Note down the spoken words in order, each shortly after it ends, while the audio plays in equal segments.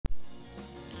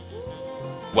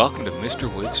Welcome to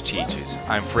Mr. Woods Teaches.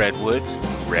 I'm Fred Woods,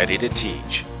 ready to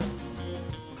teach.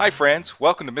 Hi friends,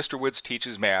 welcome to Mr. Woods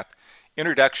Teaches Math,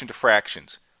 Introduction to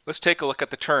Fractions. Let's take a look at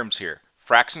the terms here.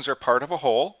 Fractions are part of a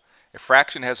whole. A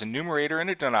fraction has a numerator and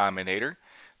a denominator.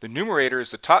 The numerator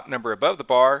is the top number above the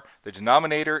bar. The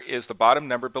denominator is the bottom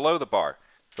number below the bar.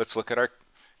 Let's look at our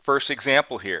first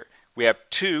example here. We have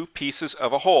two pieces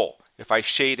of a whole. If I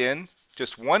shade in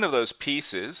just one of those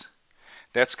pieces,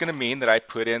 that's going to mean that I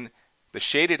put in the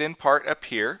shaded in part up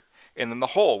here, and then the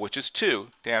whole, which is 2,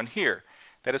 down here.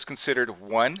 That is considered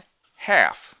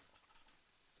 1/2.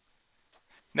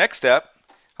 Next up,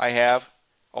 I have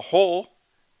a whole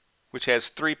which has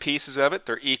 3 pieces of it.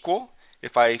 They're equal.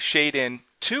 If I shade in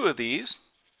 2 of these,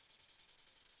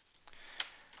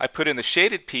 I put in the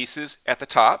shaded pieces at the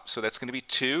top, so that's going to be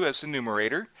 2 as the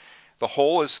numerator. The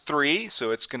whole is 3,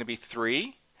 so it's going to be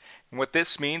 3. And what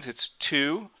this means, it's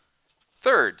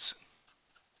 2/3.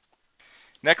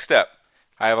 Next up,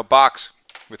 I have a box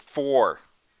with 4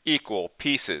 equal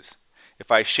pieces. If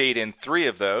I shade in 3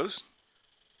 of those,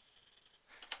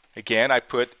 again, I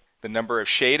put the number of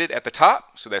shaded at the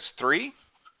top, so that's 3,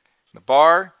 the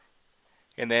bar,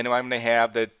 and then I'm going to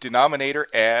have the denominator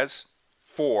as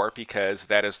 4 because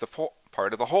that is the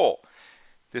part of the whole.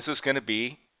 This is going to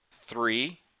be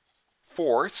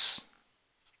 3/4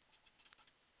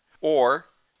 or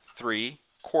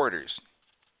 3/4.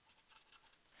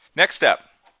 Next up,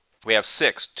 we have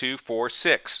 6, 2, 4,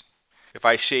 6. If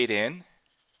I shade in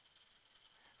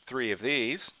 3 of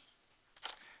these,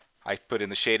 I put in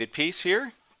the shaded piece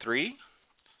here, 3,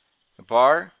 the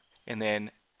bar, and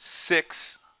then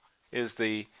 6 is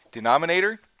the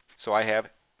denominator, so I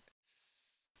have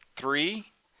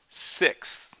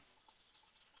 3/6.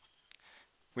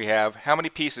 We have how many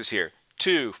pieces here?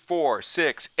 2, 4,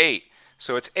 6, 8.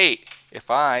 So it's 8.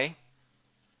 If I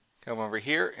come over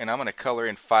here, and I'm going to color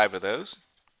in 5 of those,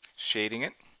 shading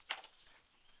it.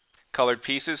 Colored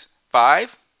pieces,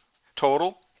 5.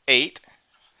 Total, 8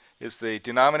 is the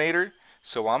denominator,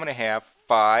 so I'm going to have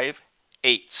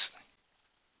 5/8.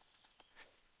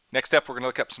 Next up, we're going to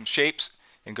look up some shapes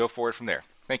and go forward from there.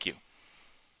 Thank you.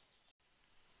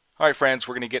 Alright friends,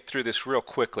 we're going to get through this real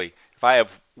quickly. If I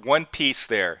have one piece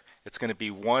there, it's going to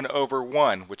be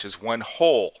 1/1, which is 1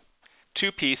 whole.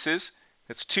 2 pieces,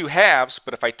 that's 2 halves,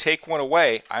 but if I take one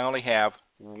away, I only have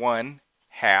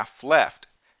 1/2 left.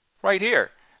 Right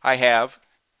here, I have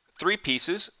 3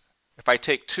 pieces. If I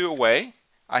take 2 away,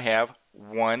 I have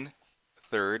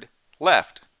 1/3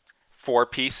 left. 4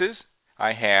 pieces,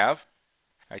 I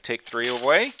take 3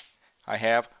 away, I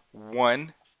have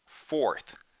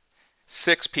 1/4.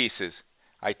 6 pieces,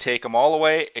 I take them all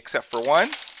away except for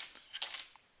 1,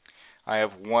 I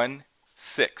have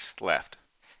 1/6 left.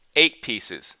 8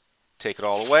 pieces, take it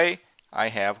all away, I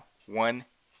have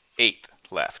 1/8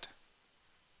 left.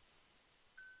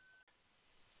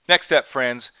 Next up,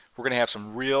 friends, we're going to have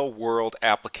some real-world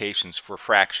applications for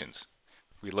fractions.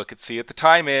 We look and see what the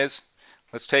time is.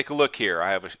 Let's take a look here.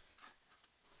 I have a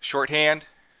shorthand,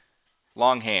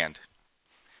 longhand.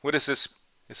 What is this?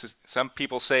 Some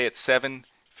people say it's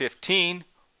 7:15,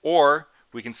 or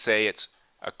we can say it's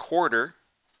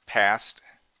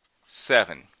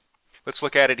 7:15. Let's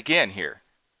look at it again here.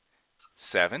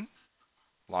 7,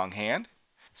 longhand.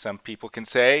 Some people can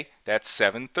say that's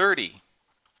 7:30,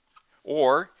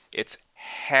 or it's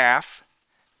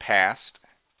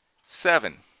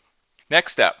 7:30.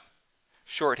 Next up,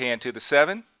 shorthand to the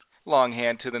 7,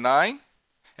 longhand to the 9.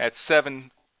 At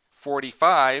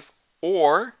 7:45,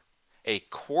 or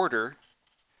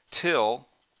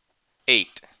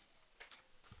 7:15.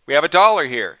 We have $1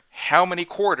 here. How many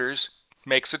quarters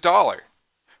makes $1?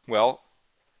 Well,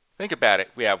 think about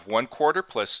it. We have 1/4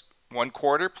 plus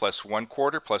 1/4 plus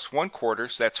 1/4 plus 1/4,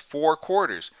 so that's 4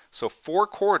 quarters. So 4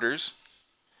 quarters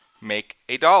make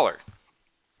 $1.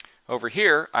 Over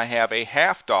here, I have a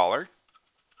 $1/2.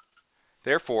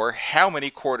 Therefore, how many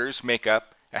quarters make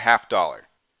up a $1/2?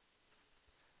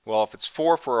 Well, if it's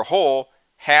 4 for a whole,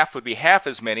 half would be half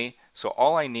as many, so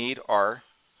all I need are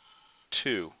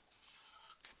 2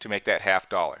 to make that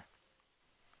 $1/2.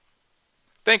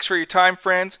 Thanks for your time,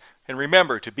 friends, and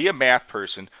remember, to be a math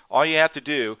person, all you have to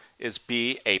do is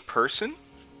be a person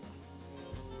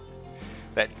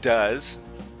that does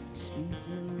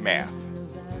math.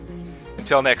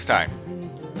 Until next time.